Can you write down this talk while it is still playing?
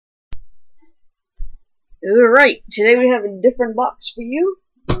Alright, today we have a different box for you.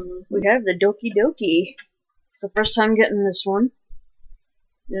 We have the DokiDoki. It's the first time getting this one.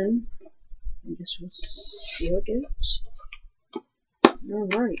 And I guess we'll see how it goes.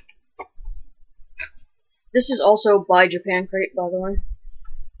 Alright. This is also by japancrate, by the way.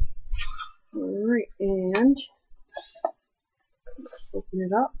 Alright, and open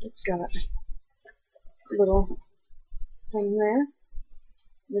it up. It's got a little thing there.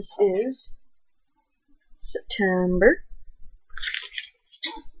 This is September.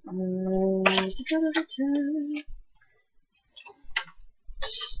 Bam.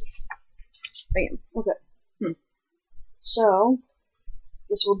 Okay. So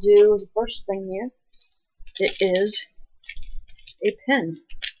this will do the first thing here. It is a pen,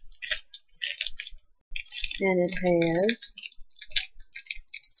 and it has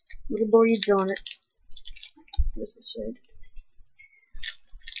little birdies on it. What does it say?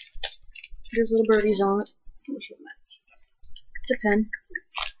 There's little birdies on it. It's a pen.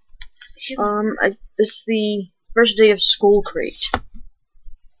 This is the first day of school crate.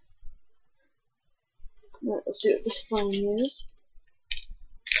 Let's see what this thing is.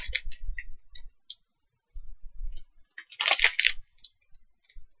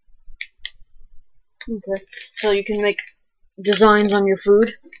 Okay, so you can make designs on your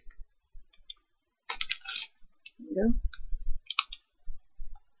food. There you go.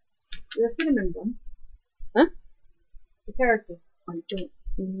 Is that cinnamon bun? Huh? The character. I don't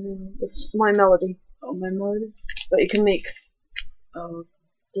know. It's My Melody. Oh, My Melody. But you can make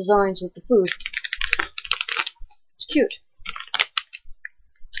designs with the food. It's cute.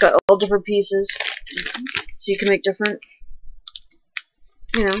 It's got all different pieces, so you can make different,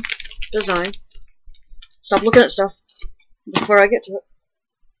 design. Stop looking at stuff before I get to it.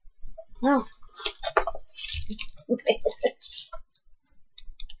 No.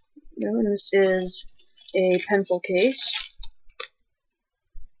 And this is a pencil case.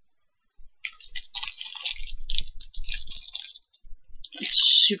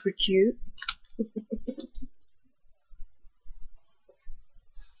 It's super cute.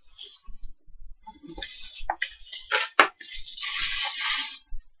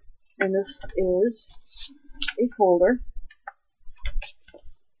 And this is a folder.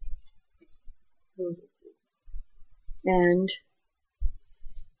 And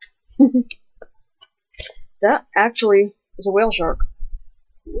that actually is a whale shark.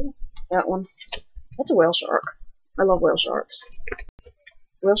 That one. That's a whale shark. I love whale sharks.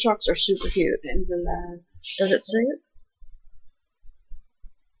 Whale sharks are super cute. And the last. Does it say it?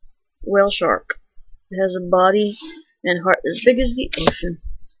 Whale shark. It has a body and heart as big as the ocean.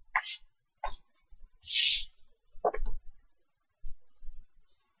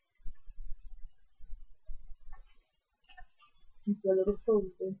 It's a little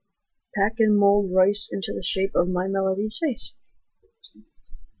folder. Pack and mold rice into the shape of My Melody's face.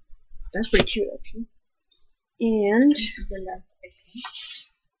 That's pretty cute, actually. And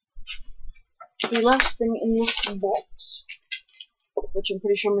the last thing in this box, which I'm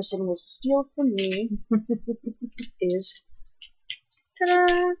pretty sure my son will steal from me, is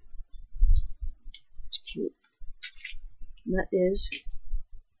ta-da! It's cute. And that is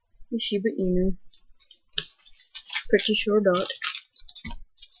a Shiba Inu. Pretty sure dot.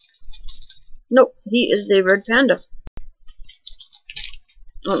 Nope, he is the Red Panda. I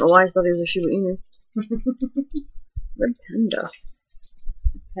don't know why I thought he was a Shiba Inu. Red Panda.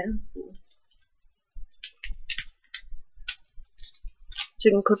 Panda's cool. So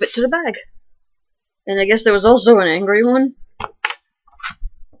you can clip it to the bag. And I guess there was also an angry one.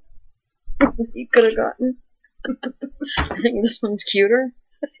 You could have gotten. I think this one's cuter.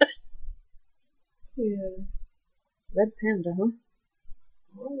 Yeah. Red Panda, huh?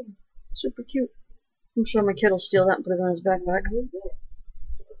 Oh, super cute. I'm sure my kid will steal that and put it on his backpack.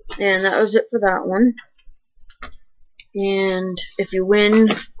 And that was it for that one. And if you win,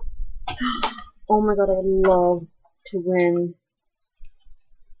 oh my god, I would love to win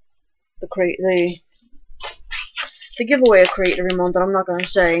the crate. They give away a crate every month, and I'm not gonna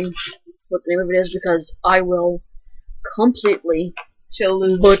say what the name of it is because I will completely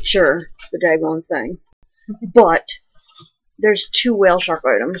butcher the daggone thing. But there's 2 whale shark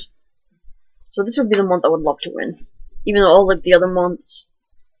items, so this would be the month I would love to win. Even though all like the other months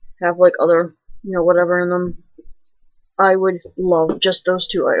have like other, whatever in them, I would love just those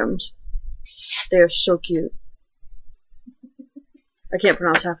 2 items. They are so cute. I can't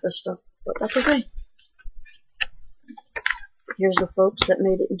pronounce half this stuff, but that's okay. Here's the folks that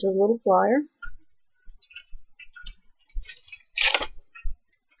made it into a little flyer.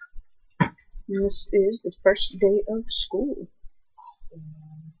 And this is the first day of school. Awesome.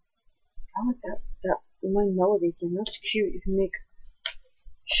 I like that my melody thing. That's cute. You can make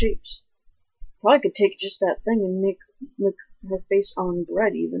shapes. Probably could take just that thing and make her face on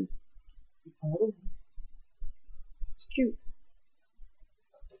bread even. It's cute.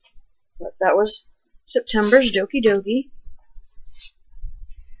 But that was September's DokiDoki.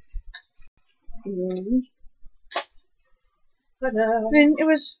 And I mean, it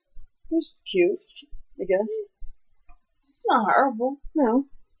was cute, I guess. It's not horrible.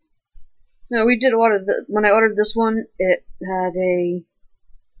 No, we did order when I ordered this one. It had a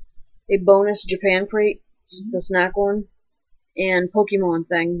bonus Japan crate, the snack one, and Pokemon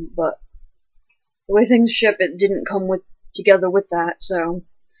thing. But the way things ship, it didn't come together with that. So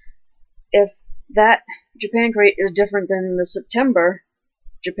if that Japan crate is different than the September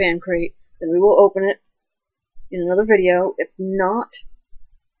Japan crate, then we will open it in another video. If not,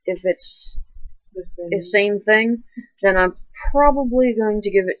 if it's the same thing, then I'm probably going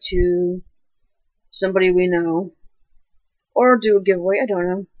to give it to somebody we know, or do a giveaway. I don't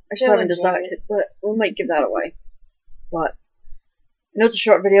know. I still haven't decided, but we might give that away. But I know it's a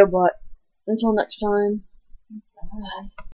short video, but until next time. Bye.